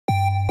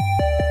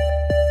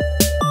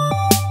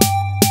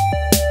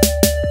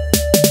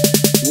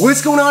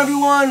What's going on,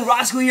 everyone?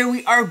 Roszko here,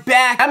 we are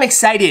back. I'm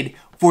excited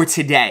for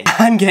today.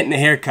 I'm getting a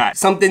haircut.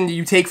 Something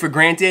you take for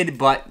granted,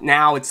 but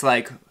now it's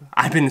like,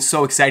 I've been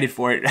so excited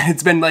for it.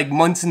 It's been like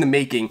months in the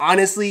making.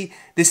 Honestly,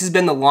 this has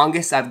been the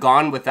longest I've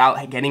gone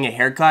without getting a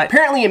haircut.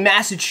 Apparently in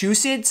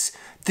Massachusetts,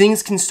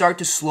 things can start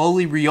to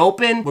slowly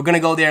reopen. We're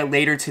gonna go there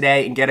later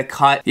today and get a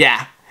cut.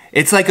 Yeah,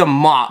 it's like a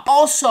mop.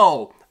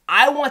 Also,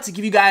 I want to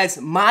give you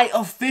guys my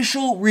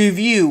official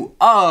review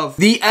of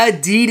the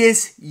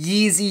Adidas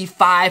Yeezy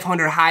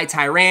 500 High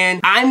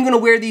Tyrian. I'm gonna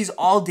wear these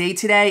all day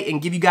today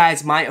and give you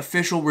guys my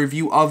official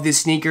review of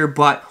this sneaker,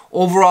 but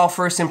overall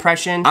first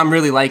impression, I'm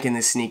really liking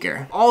this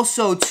sneaker.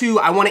 Also too,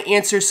 I wanna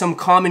answer some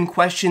common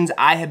questions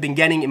I have been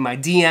getting in my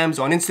DMs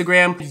on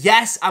Instagram.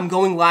 Yes, I'm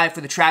going live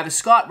for the Travis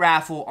Scott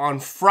raffle on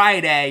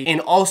Friday,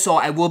 and also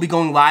I will be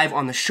going live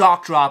on the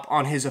shock drop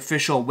on his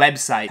official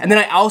website. And then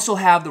I also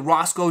have the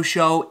Roszko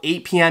show,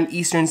 8 p.m.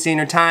 Eastern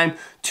Standard Time,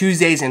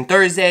 Tuesdays and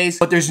Thursdays,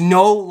 but there's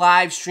no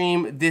live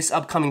stream this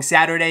upcoming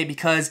Saturday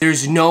because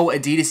there's no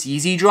Adidas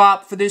Yeezy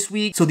drop for this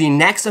week. So the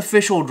next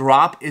official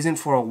drop isn't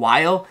for a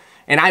while.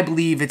 And I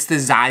believe it's the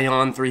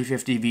Zion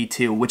 350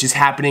 V2, which is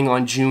happening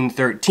on June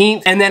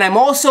 13th. And then I'm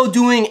also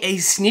doing a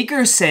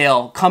sneaker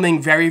sale coming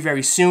very,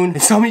 very soon.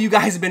 And some of you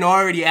guys have been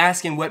already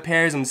asking what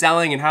pairs I'm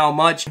selling and how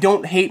much.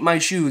 Don't hate my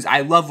shoes.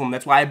 I love them.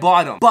 That's why I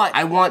bought them. But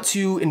I want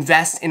to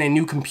invest in a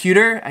new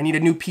computer. I need a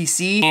new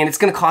PC, and it's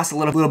gonna cost a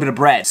little bit of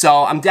bread.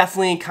 So I'm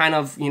definitely kind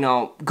of, you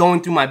know,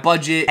 going through my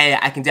budget. Hey,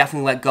 I can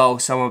definitely let go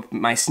of some of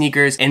my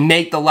sneakers and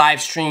make the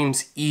live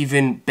streams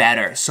even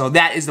better. So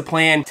that is the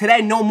plan.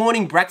 Today, no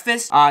morning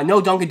breakfast.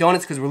 No Dunkin'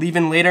 Donuts because we're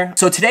leaving later.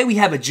 So today we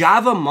have a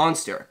Java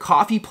Monster,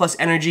 coffee plus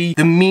energy,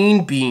 the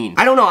Mean Bean.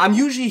 I don't know, I'm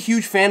usually a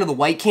huge fan of the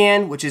white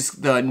can, which is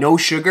the no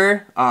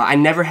sugar. I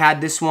never had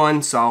this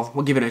one, so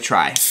we'll give it a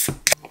try.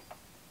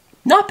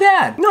 Not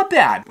bad, not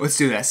bad. Let's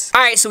do this.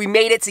 All right, so we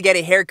made it to get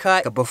a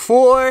haircut. The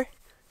before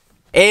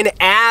and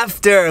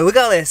after. Look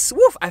at this.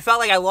 Woof, I felt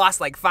like I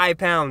lost like 5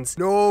 pounds.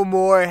 No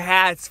more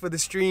hats for the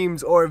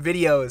streams or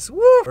videos.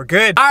 Woof, we're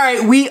good. All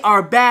right, we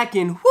are back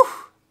and woof.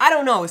 I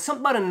don't know, it's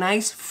something about a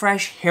nice,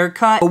 fresh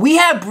haircut. But we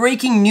have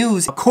breaking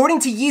news.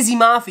 According to Yeezy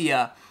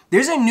Mafia,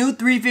 there's a new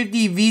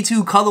 350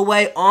 V2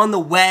 colorway on the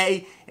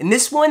way, and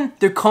this one,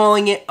 they're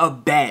calling it a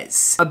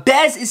bez. A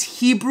bez is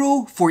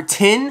Hebrew for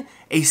tin,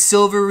 a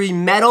silvery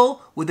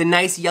metal with a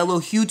nice yellow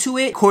hue to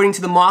it. According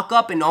to the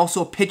mock-up and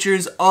also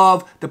pictures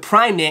of the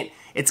Prime Knit,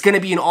 it's gonna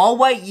be an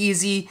all-white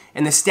Yeezy,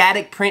 and the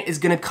static print is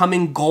gonna come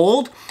in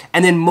gold,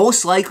 and then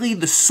most likely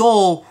the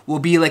sole will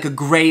be like a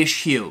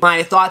grayish hue.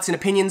 My thoughts and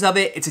opinions of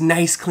it, it's a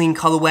nice clean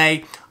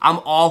colorway. I'm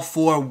all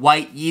for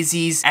white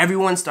Yeezys.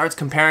 Everyone starts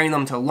comparing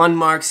them to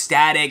Lundmarks,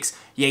 Statics,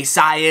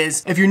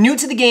 Yeezys. If you're new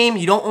to the game,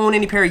 you don't own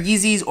any pair of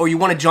Yeezys, or you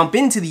wanna jump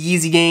into the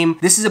Yeezy game,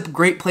 this is a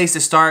great place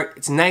to start.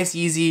 It's a nice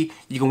Yeezy.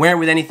 You can wear it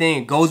with anything,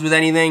 it goes with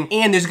anything,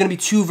 and there's gonna be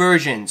 2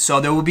 versions. So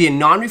there will be a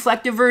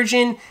non-reflective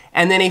version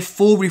and then a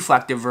full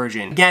reflective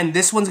version. Again,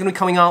 this one's gonna be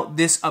coming out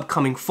this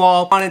upcoming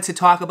fall. I wanted to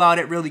talk about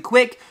it really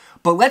quick,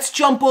 but let's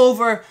jump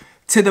over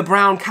to the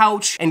brown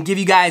couch and give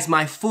you guys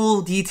my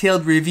full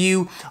detailed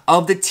review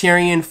of the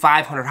Tyrian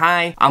 500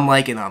 High. I'm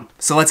liking them.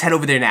 So let's head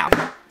over there now.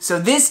 So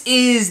this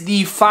is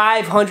the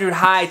 500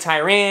 High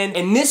Tyrian,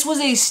 and this was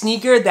a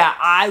sneaker that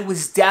I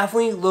was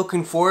definitely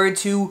looking forward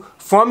to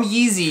from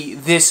Yeezy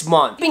this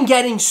month. I've been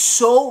getting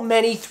so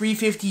many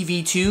 350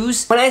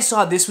 V2s. When I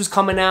saw this was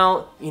coming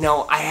out, you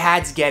know, I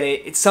had to get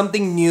it. It's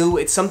something new,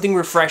 it's something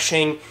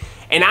refreshing.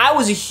 And I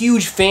was a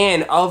huge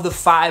fan of the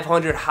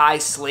 500 High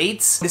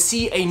slates. To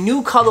see a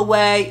new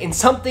colorway and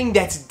something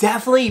that's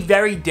definitely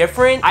very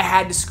different, I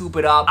had to scoop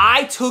it up.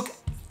 I took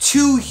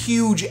 2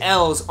 huge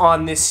L's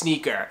on this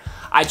sneaker.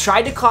 I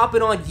tried to cop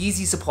it on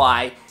Yeezy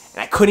Supply,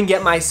 and I couldn't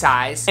get my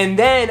size. And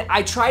then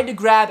I tried to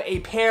grab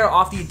a pair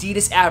off the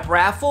Adidas app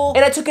raffle,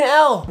 and I took an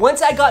L.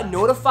 Once I got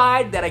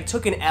notified that I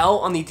took an L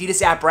on the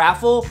Adidas app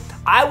raffle,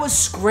 I was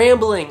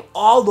scrambling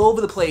all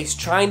over the place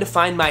trying to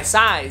find my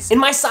size, and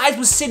my size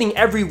was sitting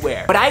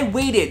everywhere. But I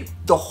waited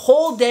the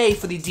whole day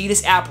for the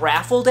Adidas app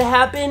raffle to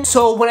happen,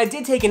 so when I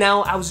did take an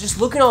L, I was just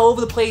looking all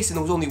over the place, and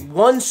there was only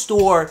one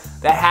store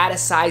that had a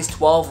size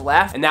 12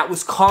 left, and that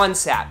was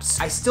Concepts.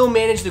 I still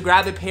managed to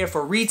grab a pair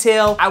for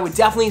retail. I would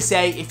definitely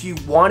say if you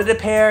wanted a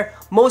pair,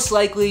 most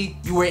likely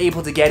you were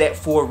able to get it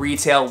for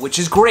retail, which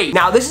is great.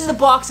 Now this is the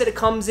box that it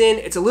comes in.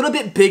 It's a little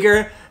bit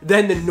bigger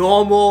than the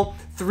normal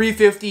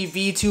 350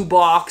 V2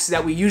 box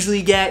that we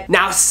usually get.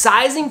 Now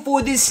sizing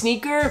for this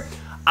sneaker,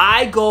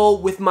 I go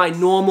with my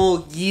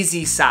normal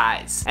Yeezy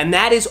size, and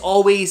that is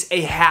always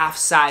a half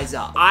size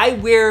up. I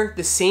wear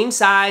the same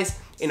size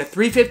in a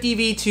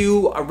 350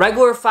 V2, a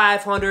regular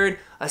 500,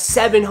 a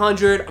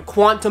 700, a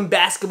Quantum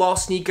basketball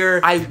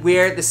sneaker. I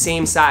wear the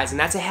same size, and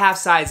that's a half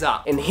size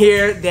up. And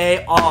here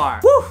they are.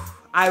 Whew.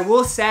 I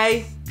will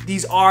say,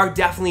 these are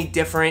definitely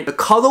different. The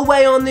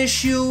colorway on this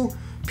shoe,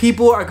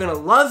 people are gonna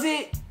love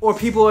it, or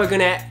people are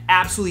gonna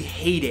absolutely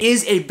hate it. It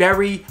is a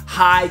very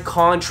high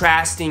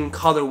contrasting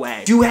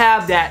colorway. You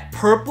have that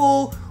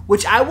purple,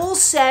 which I will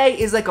say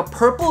is like a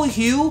purple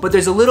hue, but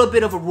there's a little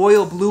bit of a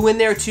royal blue in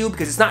there too,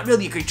 because it's not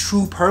really like a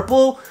true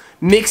purple.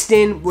 mixed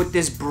in with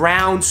this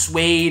brown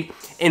suede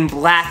and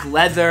black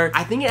leather.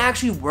 I think it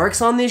actually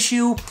works on this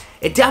shoe.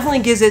 It definitely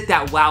gives it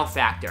that wow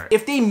factor.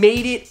 If they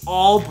made it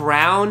all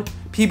brown,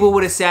 people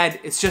would have said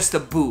it's just a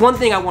boot. One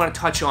thing I want to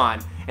touch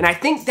on, and I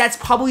think that's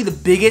probably the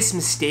biggest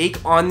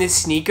mistake on this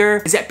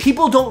sneaker, is that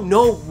people don't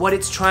know what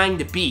it's trying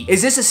to be.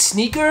 Is this a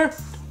sneaker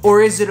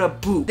or is it a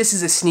boot? This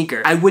is a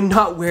sneaker. I would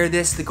not wear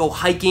this to go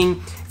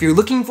hiking. If you're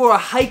looking for a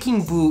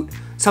hiking boot,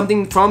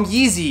 something from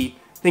Yeezy,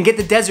 then get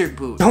the desert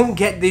boot. Don't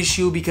get this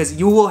shoe because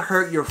you will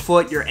hurt your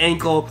foot, your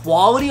ankle.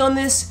 Quality on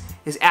this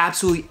is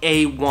absolutely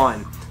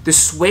A1. The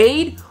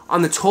suede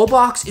on the toe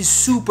box is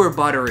super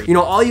buttery. You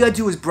know, all you gotta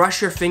do is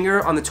brush your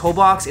finger on the toe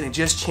box and it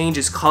just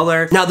changes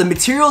color. Now, the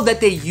material that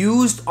they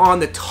used on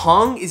the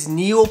tongue is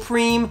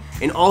neoprene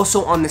and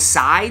also on the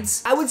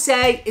sides. I would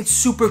say it's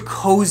super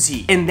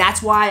cozy, and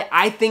that's why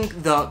I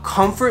think the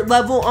comfort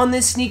level on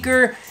this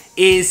sneaker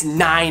is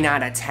 9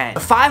 out of 10. The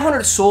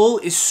 500 sole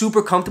is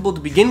super comfortable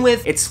to begin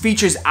with. It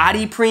features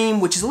Adidas,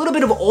 which is a little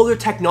bit of older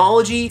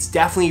technology. It's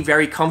definitely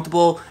very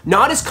comfortable.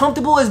 Not as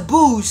comfortable as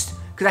Boost,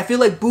 because I feel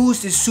like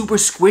Boost is super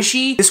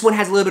squishy. This one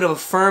has a little bit of a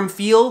firm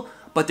feel,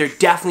 but they're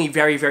definitely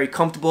very, very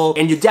comfortable.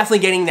 And you're definitely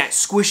getting that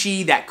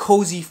squishy, that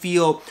cozy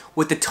feel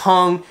with the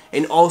tongue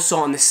and also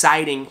on the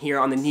siding here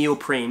on the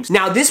neoprenes.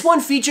 Now, this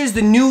one features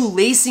the new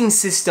lacing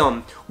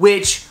system,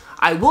 which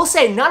I will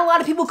say not a lot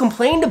of people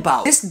complained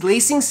about. This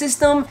lacing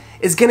system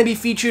is gonna be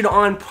featured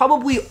on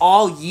probably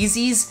all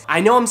Yeezys. I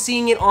know I'm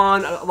seeing it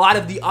on a lot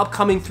of the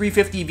upcoming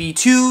 350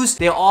 V2s.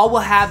 They all will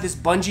have this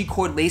bungee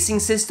cord lacing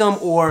system,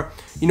 or,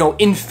 you know,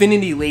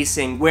 infinity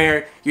lacing,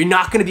 where you're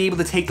not gonna be able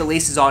to take the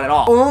laces on at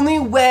all. Only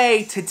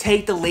way to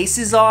take the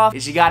laces off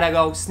is you gotta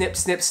go snip,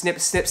 snip, snip,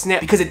 snip,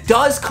 snip, because it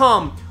does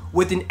come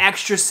with an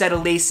extra set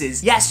of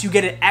laces. Yes, you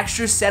get an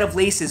extra set of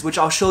laces, which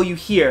I'll show you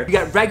here. You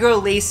got regular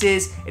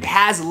laces, it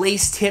has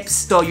lace tips,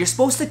 so you're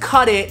supposed to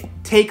cut it,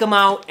 take them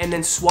out, and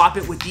then swap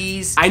it with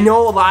these. I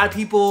know a lot of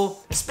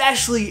people,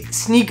 especially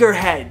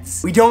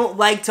sneakerheads, we don't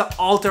like to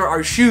alter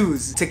our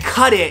shoes. To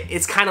cut it,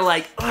 it's kind of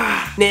like,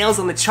 nails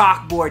on the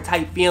chalkboard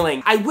type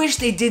feeling. I wish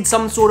they did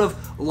some sort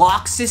of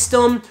lock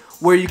system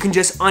where you can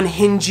just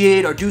unhinge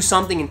it or do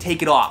something and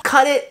take it off.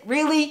 Cut it?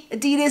 Really,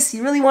 Adidas?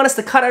 You really want us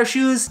to cut our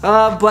shoes?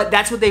 But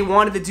that's what they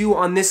wanted to do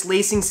on this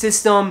lacing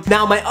system.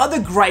 Now, my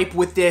other gripe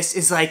with this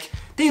is, like,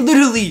 they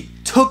literally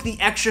took the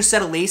extra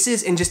set of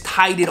laces and just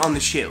tied it on the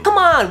shoe. Come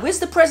on, where's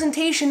the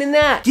presentation in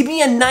that? Give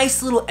me a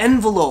nice little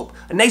envelope,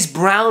 a nice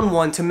brown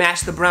one to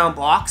match the brown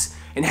box,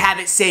 and have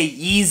it say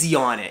Yeezy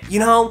on it, you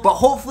know? But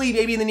hopefully,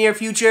 maybe in the near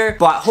future,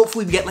 but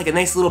hopefully we get like a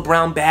nice little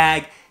brown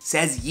bag,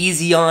 says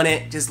Yeezy on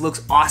it, just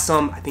looks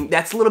awesome. I think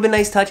that's a little bit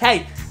nice touch.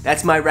 Hey,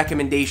 that's my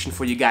recommendation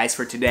for you guys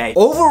for today.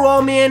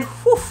 Overall, man,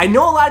 whew, I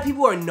know a lot of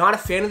people are not a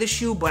fan of this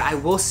shoe, but I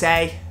will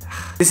say,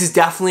 this is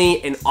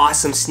definitely an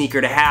awesome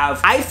sneaker to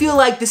have. I feel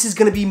like this is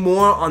gonna be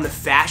more on the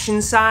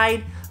fashion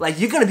side. Like,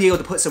 you're gonna be able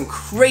to put some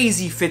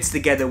crazy fits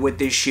together with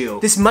this shoe.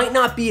 This might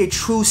not be a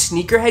true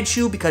sneakerhead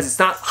shoe because it's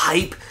not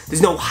hype.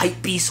 There's no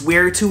hype beast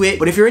wear to it.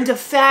 But if you're into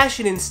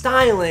fashion and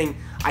styling,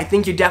 I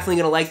think you're definitely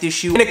gonna like this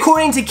shoe. And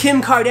according to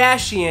Kim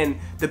Kardashian,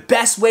 the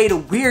best way to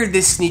wear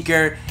this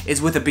sneaker is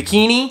with a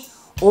bikini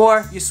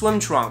or your swim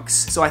trunks.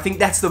 So I think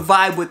that's the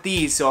vibe with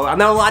these. So I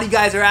know a lot of you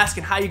guys are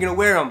asking how you're gonna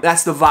wear them.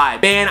 That's the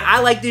vibe. Man,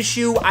 I like this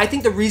shoe. I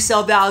think the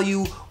resale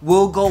value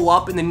will go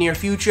up in the near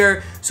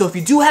future. So if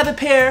you do have a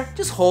pair,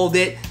 just hold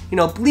it. You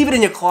know, leave it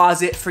in your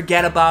closet,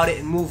 forget about it,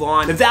 and move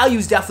on. The value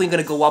is definitely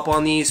gonna go up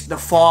on these. The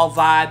fall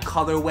vibe,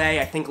 colorway,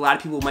 I think a lot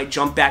of people might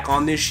jump back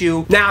on this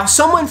shoe. Now,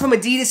 someone from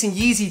Adidas and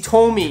Yeezy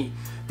told me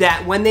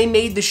that when they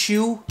made the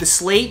shoe, the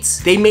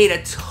slates, they made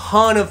a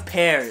ton of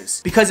pairs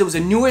because it was a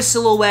newer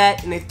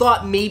silhouette and they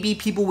thought maybe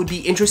people would be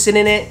interested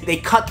in it. They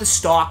cut the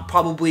stock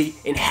probably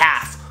in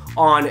half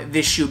on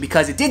this shoe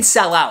because it did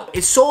sell out.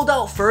 It sold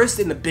out first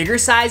in the bigger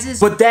sizes,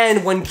 but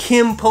then when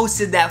Kim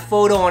posted that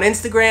photo on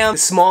Instagram, the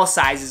small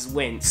sizes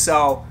win.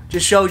 So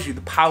just shows you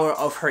the power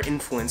of her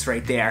influence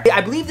right there.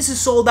 I believe this is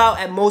sold out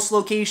at most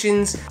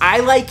locations. I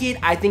like it.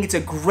 I think it's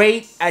a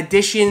great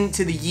addition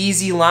to the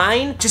Yeezy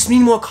line. Just need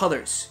more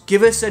colors.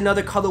 Give us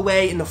another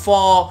colorway in the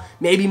fall,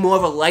 maybe more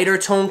of a lighter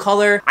tone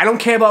color. I don't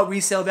care about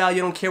resale value.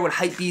 I don't care what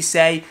hypebeasts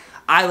say.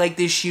 I like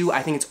this shoe.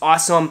 I think it's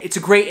awesome. It's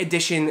a great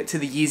addition to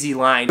the Yeezy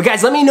line. But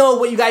guys, let me know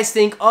what you guys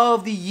think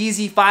of the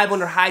Yeezy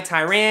 500 High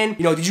Tyrian.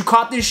 You know, did you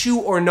cop this shoe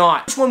or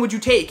not? Which one would you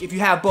take if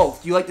you have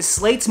both? Do you like the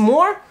slates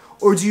more,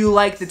 or do you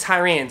like the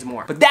Tyrians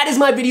more? But that is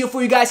my video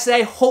for you guys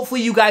today.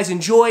 Hopefully you guys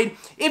enjoyed.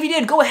 If you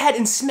did, go ahead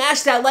and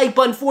smash that like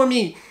button for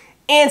me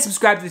and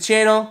subscribe to the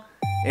channel.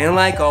 And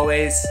like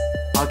always,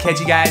 I'll catch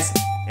you guys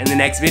in the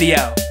next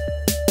video.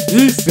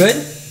 Peace. Good?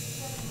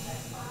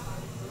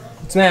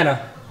 What's the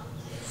matter?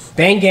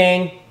 Bang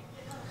gang.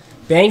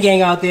 Bang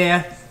gang out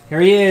there.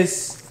 Here he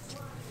is.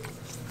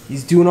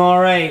 He's doing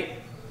alright.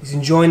 He's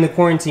enjoying the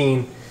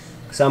quarantine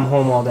because I'm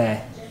home all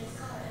day.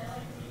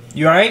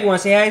 You alright? You wanna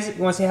say hi?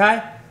 You wanna say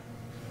hi?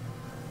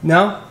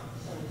 No?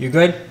 You're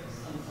good?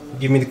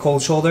 Give me the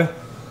cold shoulder?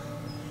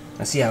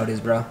 I see how it is,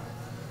 bro.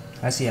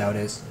 I see how it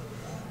is.